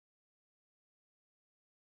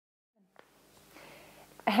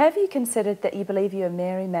Have you considered that you believe you are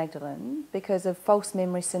Mary Magdalene because of false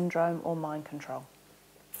memory syndrome or mind control?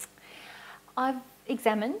 I've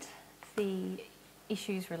examined the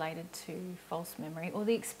issues related to false memory, or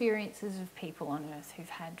the experiences of people on earth who've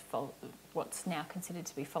had what's now considered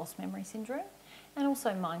to be false memory syndrome, and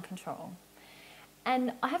also mind control.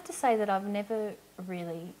 And I have to say that I've never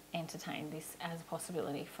really entertained this as a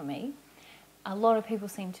possibility for me. A lot of people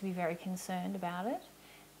seem to be very concerned about it,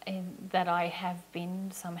 and that I have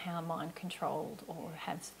been somehow mind controlled or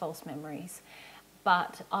have false memories.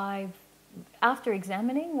 But after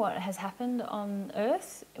examining what has happened on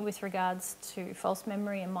earth with regards to false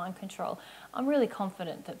memory and mind control, I'm really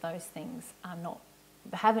confident that those things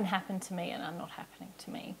haven't happened to me and are not happening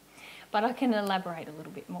to me. But I can elaborate a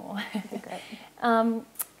little bit more. Okay.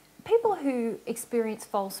 People who experience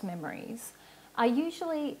false memories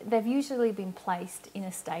they've usually been placed in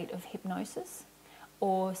a state of hypnosis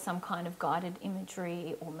or some kind of guided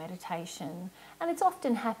imagery or meditation. And it's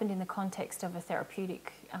often happened in the context of a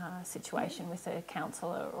therapeutic situation with a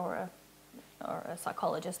counsellor or a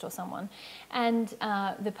psychologist or someone. And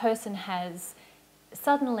the person has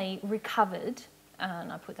suddenly recovered,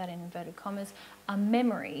 and I put that in inverted commas, a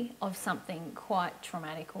memory of something quite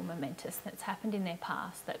traumatic or momentous that's happened in their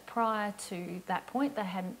past that prior to that point they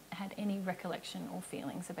hadn't had any recollection or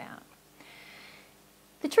feelings about.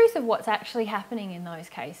 The truth of what's actually happening in those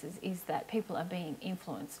cases is that people are being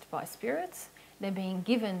influenced by spirits. They're being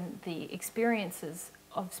given the experiences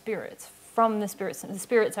of spirits from the spirits, and the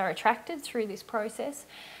spirits are attracted through this process.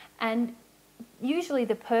 And usually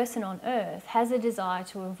the person on earth has a desire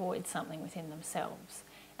to avoid something within themselves.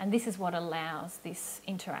 And this is what allows this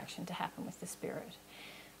interaction to happen with the spirit.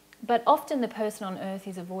 But often the person on earth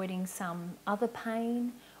is avoiding some other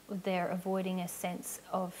pain. They're avoiding a sense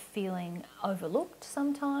of feeling overlooked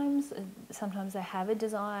sometimes. Sometimes they have a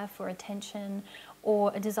desire for attention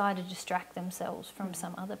or a desire to distract themselves from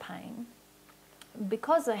some other pain.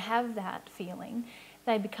 Because they have that feeling,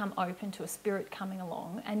 they become open to a spirit coming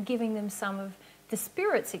along and giving them some of the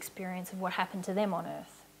spirit's experience of what happened to them on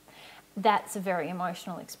earth. That's a very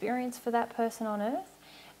emotional experience for that person on earth,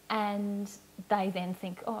 and they then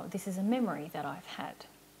think, oh, this is a memory that I've had.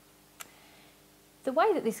 The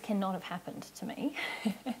way that this cannot have happened to me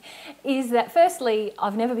is that, firstly,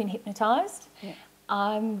 I've never been hypnotised. Yeah.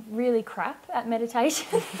 I'm really crap at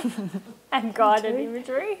meditation and guided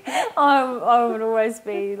imagery. I would always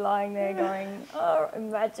be lying there going, oh,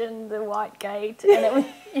 imagine the white gate. And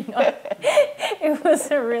it was, it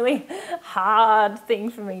was a really hard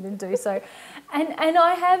thing for me to do so. And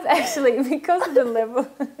I have actually, because of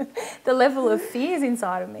the level of fears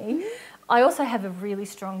inside of me, I also have a really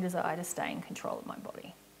strong desire to stay in control of my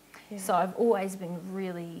body. Yeah. So I've always been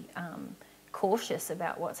really cautious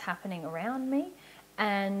about what's happening around me.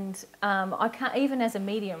 And I can't, even as a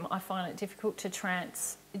medium, I find it difficult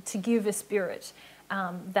to give a spirit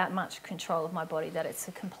that much control of my body, that it's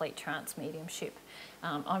a complete trance mediumship.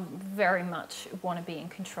 I very much want to be in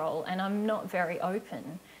control, and I'm not very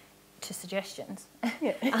open to suggestions.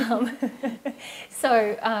 Yeah.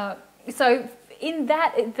 So in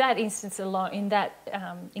that instance alone, in that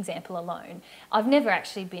example alone, I've never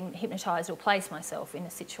actually been hypnotised or placed myself in a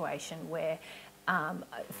situation where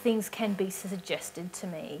things can be suggested to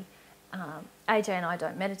me. AJ and I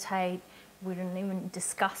don't meditate. We don't even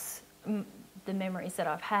discuss the memories that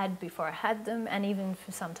I've had before I had them, and even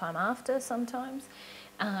for some time after sometimes.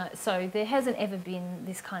 So there hasn't ever been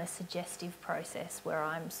this kind of suggestive process where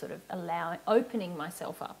I'm sort of opening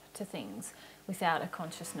myself up to things without a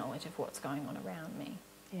conscious knowledge of what's going on around me.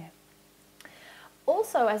 Yeah.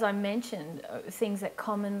 Also, as I mentioned, things that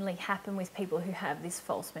commonly happen with people who have this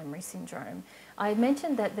false memory syndrome, I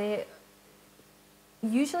mentioned that they're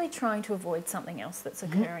usually trying to avoid something else that's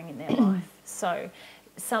occurring in their life. So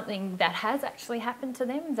something that has actually happened to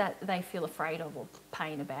them that they feel afraid of or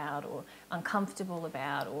pain about or uncomfortable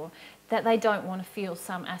about, or that they don't want to feel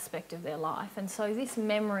some aspect of their life. And so this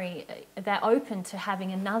memory, they're open to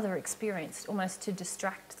having another experience almost to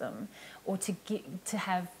distract them or to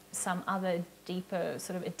have some other deeper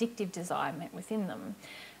sort of addictive desire met within them.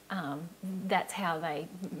 That's how they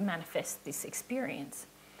manifest this experience.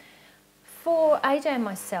 For AJ and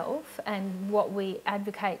myself, and what we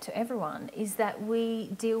advocate to everyone, is that we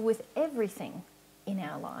deal with everything in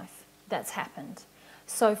our life that's happened.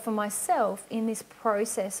 So for myself, in this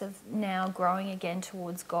process of now growing again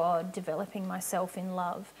towards God, developing myself in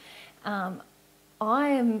love,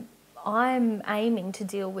 I'm aiming to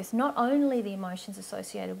deal with not only the emotions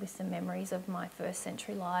associated with the memories of my first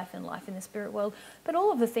century life and life in the spirit world, but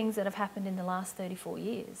all of the things that have happened in the last 34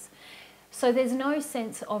 years. So there's no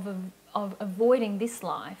sense of avoiding this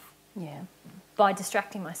life. Yeah. by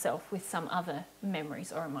distracting myself with some other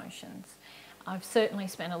memories or emotions. I've certainly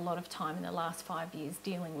spent a lot of time in the last 5 years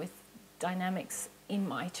dealing with dynamics in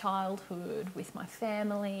my childhood, with my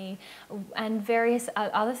family, and various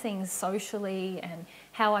other things socially, and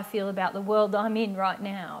how I feel about the world I'm in right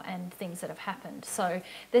now and things that have happened. So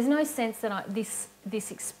there's no sense that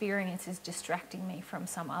this experience is distracting me from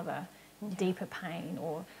some other deeper pain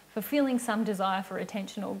or fulfilling some desire for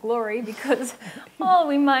attention or glory, because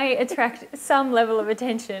we may attract some level of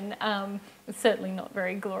attention. It's certainly not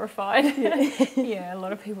very glorified. Yeah, a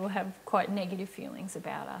lot of people have quite negative feelings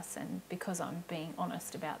about us, and because I'm being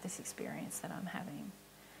honest about this experience that I'm having.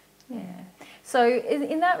 Yeah. So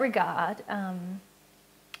in that regard,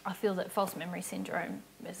 I feel that false memory syndrome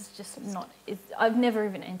is just not. I've never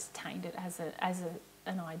even entertained it as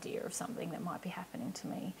an idea of something that might be happening to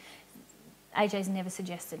me. AJ's never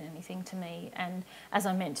suggested anything to me, and as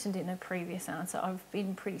I mentioned in a previous answer, I've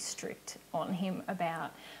been pretty strict on him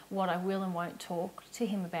about what I will and won't talk to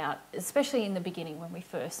him about, especially in the beginning when we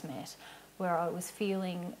first met, where I was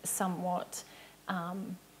feeling somewhat, I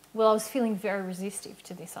was feeling very resistive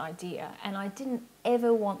to this idea, and I didn't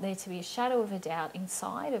ever want there to be a shadow of a doubt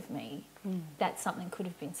inside of me that something could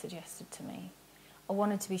have been suggested to me. I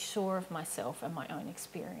wanted to be sure of myself and my own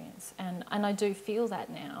experience, and I do feel that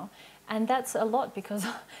now. And that's a lot because,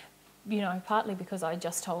 partly because I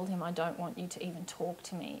just told him I don't want you to even talk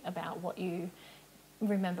to me about what you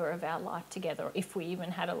remember of our life together, or if we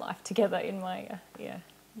even had a life together in my,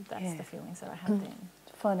 that's the feelings that I had then.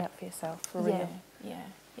 Find out for yourself, for real. Yeah.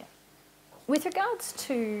 With regards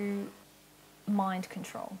to mind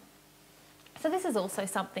control, so this is also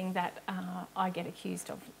something that I get accused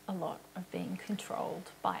of a lot, of being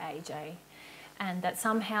controlled by AJ. And that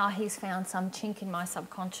somehow he's found some chink in my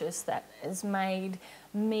subconscious that has made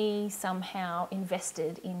me somehow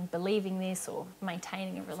invested in believing this or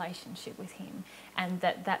maintaining a relationship with him, and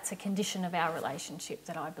that's a condition of our relationship,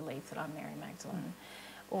 that I believe that I'm Mary Magdalene,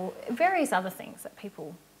 or various other things that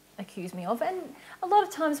people accuse me of. And a lot of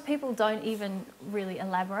times people don't even really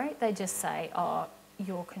elaborate, they just say, oh,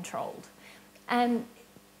 you're controlled. And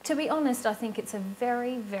to be honest, I think it's a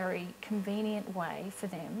very, very convenient way for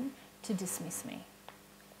them to dismiss me.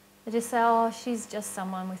 They just say, oh, she's just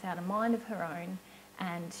someone without a mind of her own,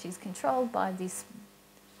 and she's controlled by this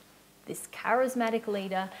charismatic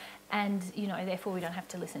leader, and therefore we don't have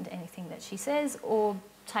to listen to anything that she says or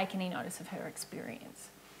take any notice of her experience.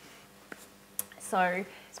 So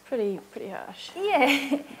it's pretty harsh.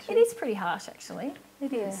 Yeah, it is pretty harsh actually.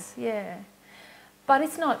 It is, yeah. But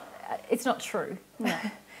it's not true. No.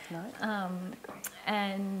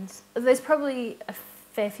 And there's probably a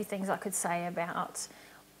fair few things I could say about,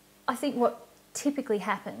 I think, what typically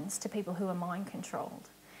happens to people who are mind controlled.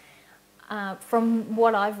 From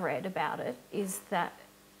what I've read about it, is that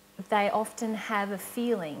they often have a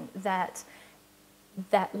feeling that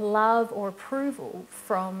love or approval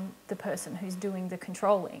from the person who's doing the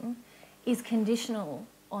controlling is conditional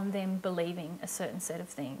on them believing a certain set of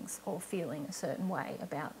things or feeling a certain way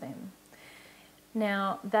about them.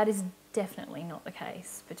 Now, that is definitely not the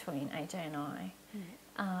case between AJ and I.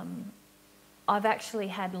 I've actually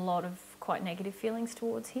had a lot of quite negative feelings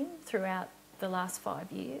towards him throughout the last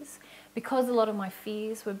 5 years, because a lot of my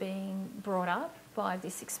fears were being brought up by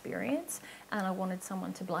this experience, and I wanted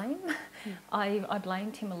someone to blame. I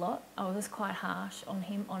blamed him a lot. I was quite harsh on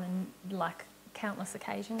him on countless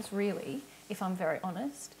occasions, really, if I'm very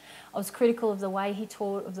honest. I was critical of the way he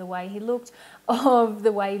taught, of the way he looked, of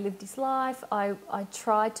the way he lived his life. I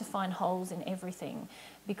tried to find holes in everything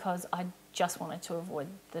because I just wanted to avoid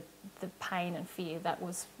the pain and fear that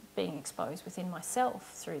was being exposed within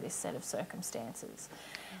myself through this set of circumstances.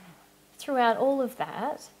 Throughout all of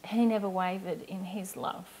that, he never wavered in his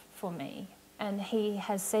love for me. And he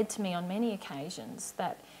has said to me on many occasions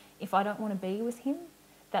that if I don't want to be with him,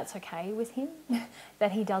 that's okay with him,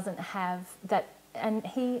 that he doesn't have that, and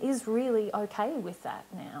he is really okay with that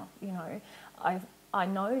now. I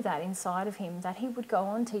know that inside of him, that he would go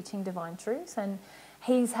on teaching divine truth, and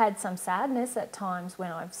he's had some sadness at times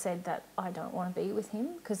when I've said that I don't want to be with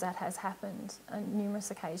him, because that has happened on numerous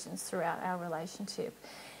occasions throughout our relationship.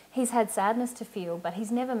 He's had sadness to feel, but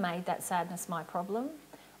he's never made that sadness my problem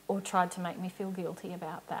or tried to make me feel guilty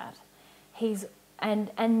about that.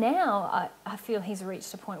 And now I feel he's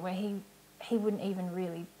reached a point where he wouldn't even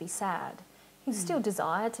really be sad. He still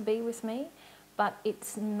desire to be with me, but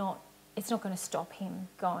it's not going to stop him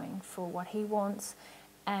going for what he wants.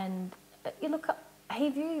 And he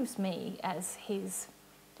views me as his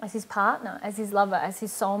partner, as his lover, as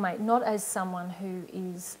his soulmate, not as someone who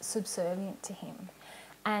is subservient to him.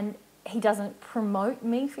 And he doesn't promote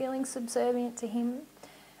me feeling subservient to him.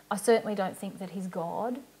 I certainly don't think that he's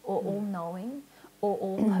God or all-knowing or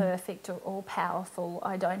all-perfect or all-powerful.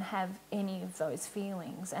 I don't have any of those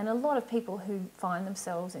feelings. And a lot of people who find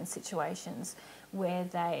themselves in situations where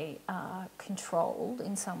they are controlled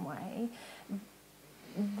in some way,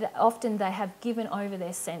 often they have given over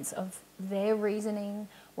their sense of their reasoning,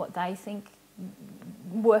 what they think,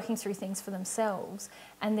 working through things for themselves,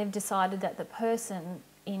 and they've decided that the person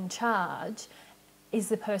in charge is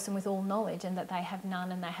the person with all knowledge and that they have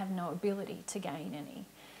none and they have no ability to gain any.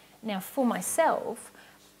 Now, for myself,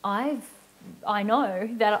 I know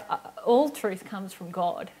that all truth comes from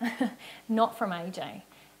God, not from AJ.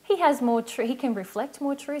 He has more he can reflect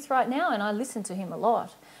more truth right now, and I listen to him a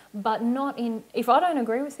lot, but not in, if I don't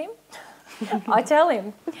agree with him, I tell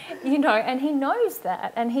him, you know, and he knows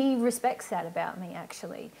that, and he respects that about me,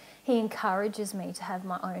 actually. He encourages me to have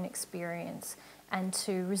my own experience and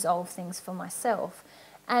to resolve things for myself.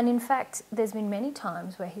 And in fact, there's been many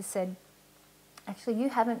times where he said, actually,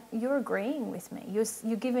 you're agreeing with me.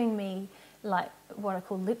 You're giving me like what I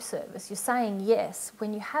call lip service. You're saying yes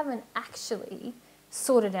when you haven't actually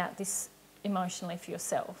sorted out this emotionally for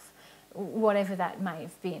yourself, whatever that may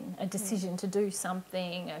have been, a decision to do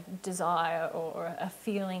something, a desire or a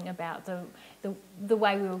feeling about the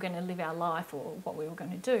way we were going to live our life or what we were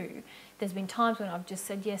going to do. There's been times when I've just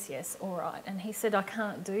said, yes, yes, all right. And he said, I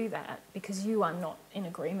can't do that because you are not in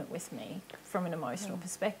agreement with me from an emotional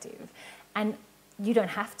perspective. And you don't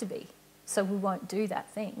have to be, so we won't do that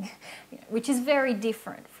thing, which is very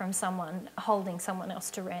different from someone holding someone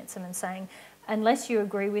else to ransom and saying, unless you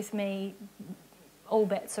agree with me, all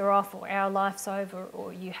bets are off, or our life's over,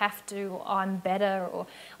 or you have to, or I'm better, or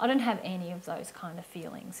I don't have any of those kind of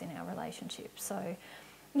feelings in our relationship. So,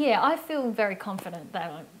 yeah, I feel very confident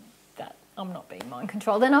that I'm not being mind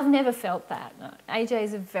controlled, and I've never felt that. No. AJ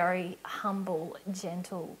is a very humble,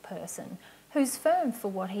 gentle person who's firm for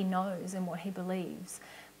what he knows and what he believes,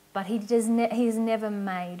 but he's never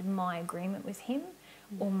made my agreement with him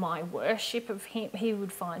or my worship of him. He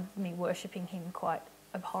would find me worshipping him quite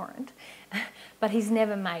abhorrent, but he's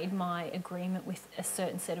never made my agreement with a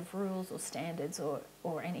certain set of rules or standards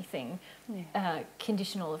or anything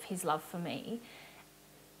conditional of his love for me.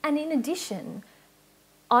 And in addition,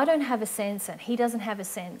 I don't have a sense, and he doesn't have a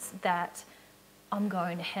sense, that I'm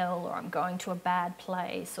going to hell or I'm going to a bad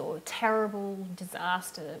place or terrible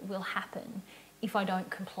disaster will happen if I don't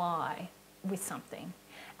comply with something.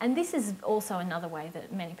 And this is also another way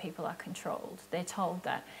that many people are controlled. They're told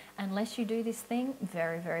that unless you do this thing,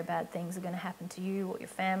 very, very bad things are going to happen to you or your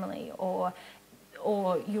family, or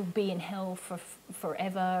you'll be in hell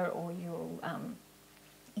forever, or you'll,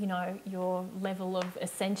 you know, your level of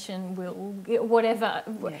ascension will, whatever.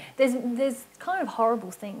 Yeah. There's kind of horrible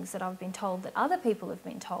things that I've been told that other people have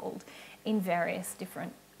been told in various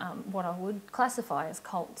different what I would classify as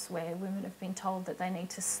cults, where women have been told that they need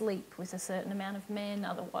to sleep with a certain amount of men,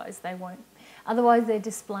 otherwise they won't. Otherwise they're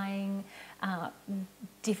displaying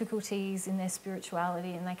difficulties in their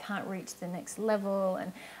spirituality and they can't reach the next level,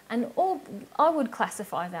 and all. I would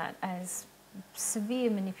classify that as severe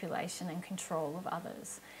manipulation and control of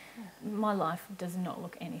others. My life does not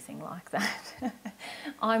look anything like that.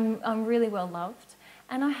 I'm really well loved,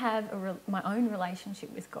 and I have my own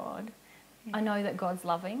relationship with God. I know that God's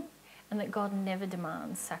loving and that God never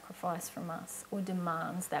demands sacrifice from us or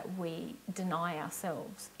demands that we deny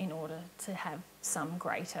ourselves in order to have some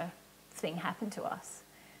greater thing happen to us.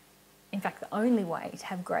 In fact, the only way to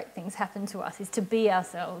have great things happen to us is to be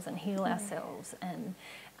ourselves and heal ourselves. And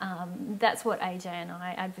that's what AJ and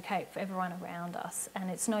I advocate for everyone around us, and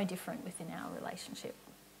it's no different within our relationship.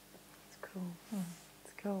 It's cool.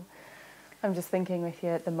 It's cool. I'm just thinking with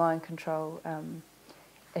you, the mind control,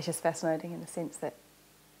 it's just fascinating in the sense that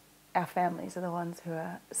our families are the ones who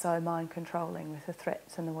are so mind controlling with the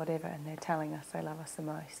threats and the whatever, and they're telling us they love us the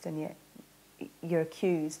most, and yet you're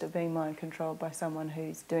accused of being mind controlled by someone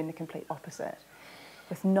who's doing the complete opposite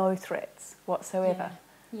with no threats whatsoever.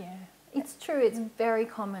 Yeah. It's true. It's very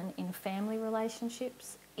common in family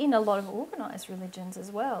relationships, in a lot of organised religions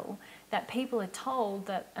as well, that people are told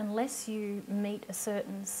that unless you meet a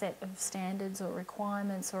certain set of standards or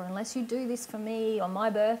requirements, or unless you do this for me on my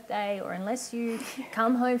birthday, or unless you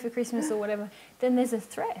come home for Christmas or whatever, then there's a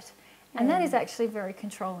threat. And that is actually very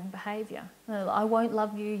controlling behaviour. I won't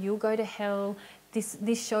love you, you'll go to hell,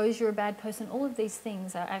 this shows you're a bad person. All of these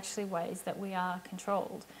things are actually ways that we are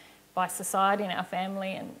controlled by society and our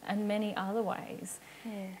family and many other ways.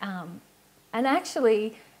 And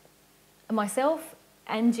actually, myself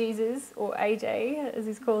and Jesus, or AJ as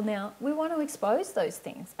he's called now, we want to expose those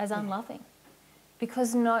things as unloving.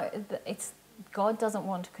 Because God doesn't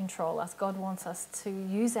want to control us. God wants us to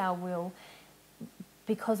use our will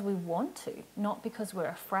because we want to, not because we're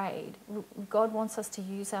afraid. God wants us to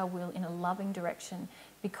use our will in a loving direction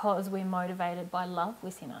because we're motivated by love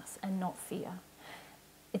within us and not fear.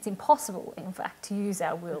 It's impossible, in fact, to use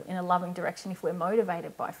our will in a loving direction if we're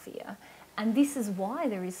motivated by fear. And this is why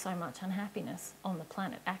there is so much unhappiness on the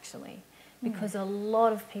planet, actually, because a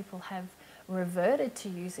lot of people have reverted to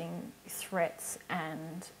using threats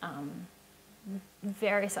and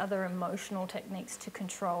various other emotional techniques to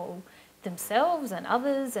control themselves and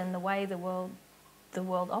others and the way the world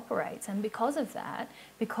operates. And because of that,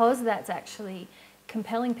 because that's actually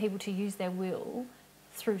compelling people to use their will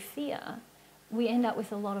through fear, we end up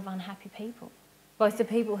with a lot of unhappy people, both the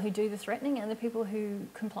people who do the threatening and the people who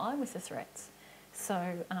comply with the threats.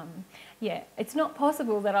 So, yeah, it's not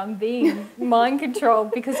possible that I'm being mind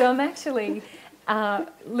controlled because I'm actually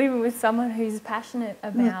living with someone who's passionate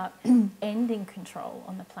about ending control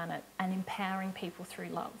on the planet and empowering people through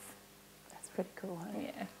love. That's pretty cool, huh?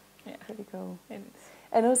 Yeah. Pretty cool. It is.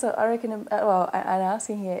 And also, I reckon, and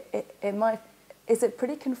asking here, is it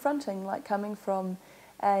pretty confronting, like coming from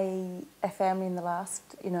a family in the last,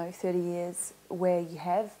 30 years where you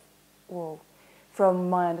have, well, from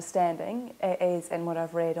my understanding, and what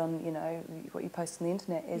I've read on, what you post on the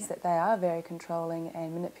internet, is that they are very controlling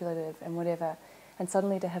and manipulative and whatever, and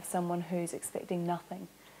suddenly to have someone who's expecting nothing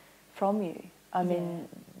from you, I mean,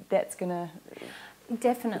 that's going to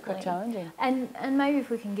definitely be quite challenging. And maybe if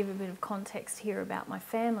we can give a bit of context here about my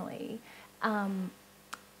family,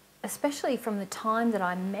 especially from the time that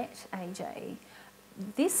I met AJ,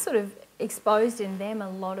 this sort of exposed in them a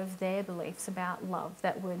lot of their beliefs about love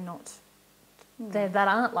that were not, that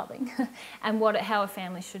aren't loving, and how a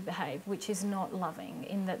family should behave, which is not loving,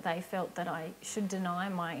 in that they felt that I should deny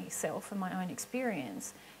myself and my own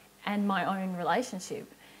experience and my own relationship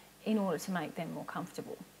in order to make them more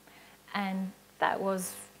comfortable. And that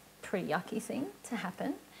was a pretty yucky thing to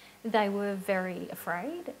happen. They were very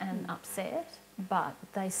afraid and upset, but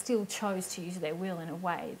they still chose to use their will in a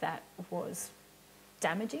way that was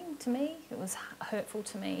damaging to me, it was hurtful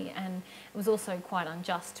to me, and it was also quite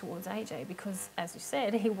unjust towards AJ because, as you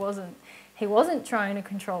said, he wasn't trying to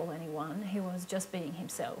control anyone, he was just being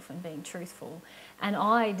himself and being truthful. And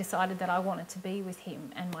I decided that I wanted to be with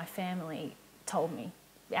him, and my family told me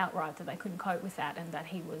outright that they couldn't cope with that and that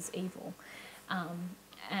he was evil,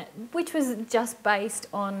 which was just based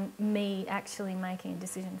on me actually making a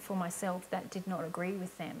decision for myself that did not agree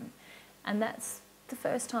with them. And that's the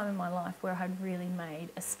first time in my life where I'd really made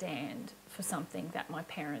a stand for something that my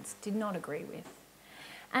parents did not agree with.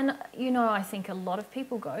 And, I think a lot of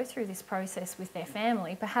people go through this process with their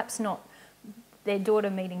family, perhaps not their daughter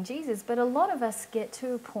meeting Jesus, but a lot of us get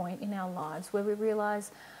to a point in our lives where we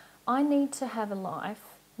realise, I need to have a life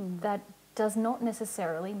that does not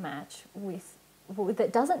necessarily match with,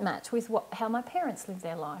 that doesn't match with how my parents live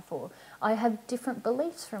their life, or I have different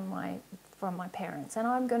beliefs from my parents, and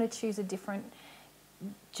I'm going to choose a different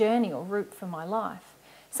journey or route for my life.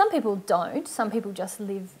 Some people don't. Some people just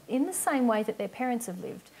live in the same way that their parents have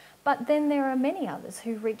lived. But then there are many others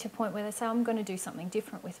who reach a point where they say, I'm going to do something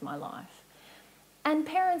different with my life. And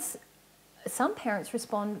some parents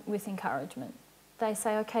respond with encouragement. They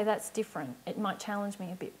say, okay, that's different. It might challenge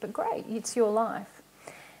me a bit, but great, it's your life.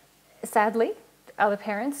 Sadly, other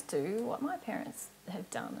parents do what my parents have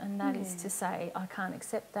done, and that is to say, I can't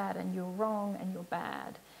accept that, and you're wrong, and you're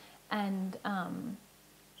bad. And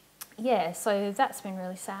so that's been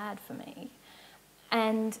really sad for me.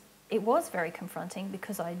 And it was very confronting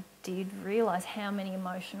because I did realise how many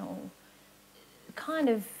emotional kind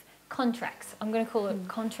of contracts, I'm going to call it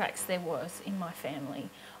contracts, there was in my family,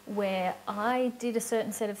 where I did a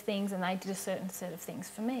certain set of things and they did a certain set of things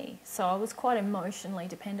for me. So I was quite emotionally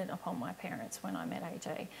dependent upon my parents when I met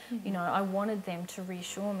AJ. I wanted them to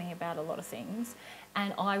reassure me about a lot of things,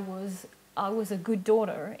 and I was a good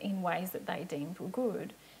daughter in ways that they deemed were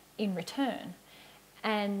good in return.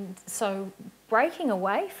 And so breaking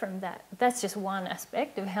away from that, that's just one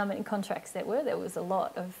aspect of how many contracts there were. There was a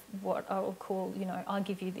lot of what I will call, I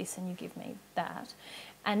give you this and you give me that.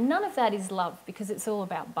 And none of that is love because it's all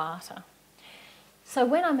about barter. So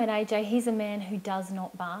when I met AJ, he's a man who does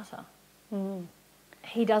not barter.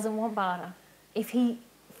 He doesn't want barter. If he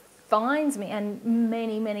finds me, and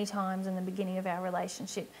many, many times in the beginning of our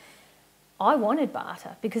relationship, I wanted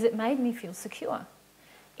barter because it made me feel secure.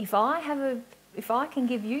 If I can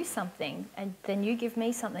give you something and then you give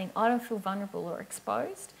me something, I don't feel vulnerable or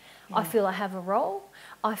exposed. I feel I have a role.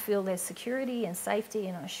 I feel there's security and safety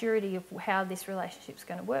and a surety of how this relationship's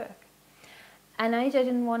going to work. And AJ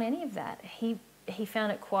didn't want any of that. He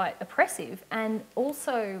found it quite oppressive and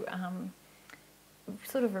also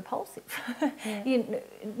sort of repulsive. Yeah.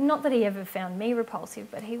 Not that he ever found me repulsive,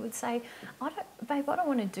 but he would say, babe, I don't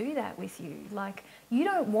want to do that with you. Like, you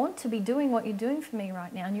don't want to be doing what you're doing for me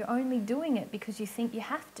right now, and you're only doing it because you think you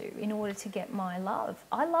have to in order to get my love.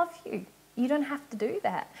 I love you. You don't have to do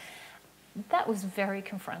that. That was very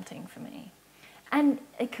confronting for me. And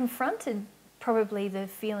it confronted probably the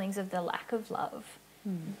feelings of the lack of love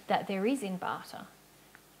that there is in barter.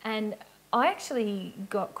 And I actually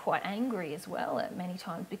got quite angry as well at many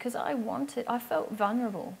times because I felt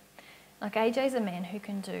vulnerable. Like, AJ's a man who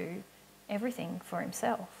can do everything for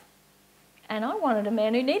himself. And I wanted a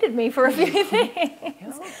man who needed me for a few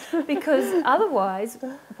things. Because otherwise,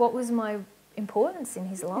 what was my importance in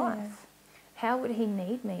his life? Yeah. How would he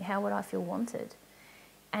need me? How would I feel wanted?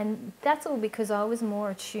 And that's all because I was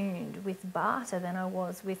more attuned with barter than I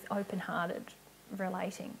was with open-hearted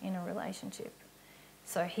relating in a relationship.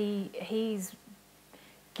 So he's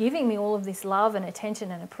giving me all of this love and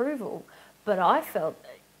attention and approval, but I felt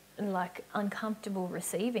like uncomfortable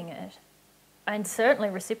receiving it and certainly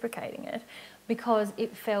reciprocating it because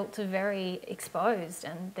it felt very exposed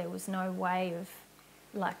and there was no way of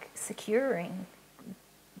like securing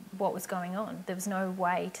what was going on. There was no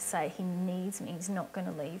way to say he needs me, he's not going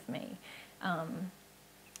to leave me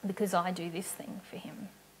because I do this thing for him.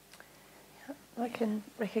 I can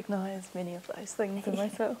recognise many of those things in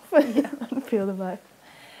myself and feel them both.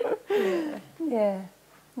 Yeah.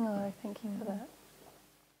 No, thank you for that.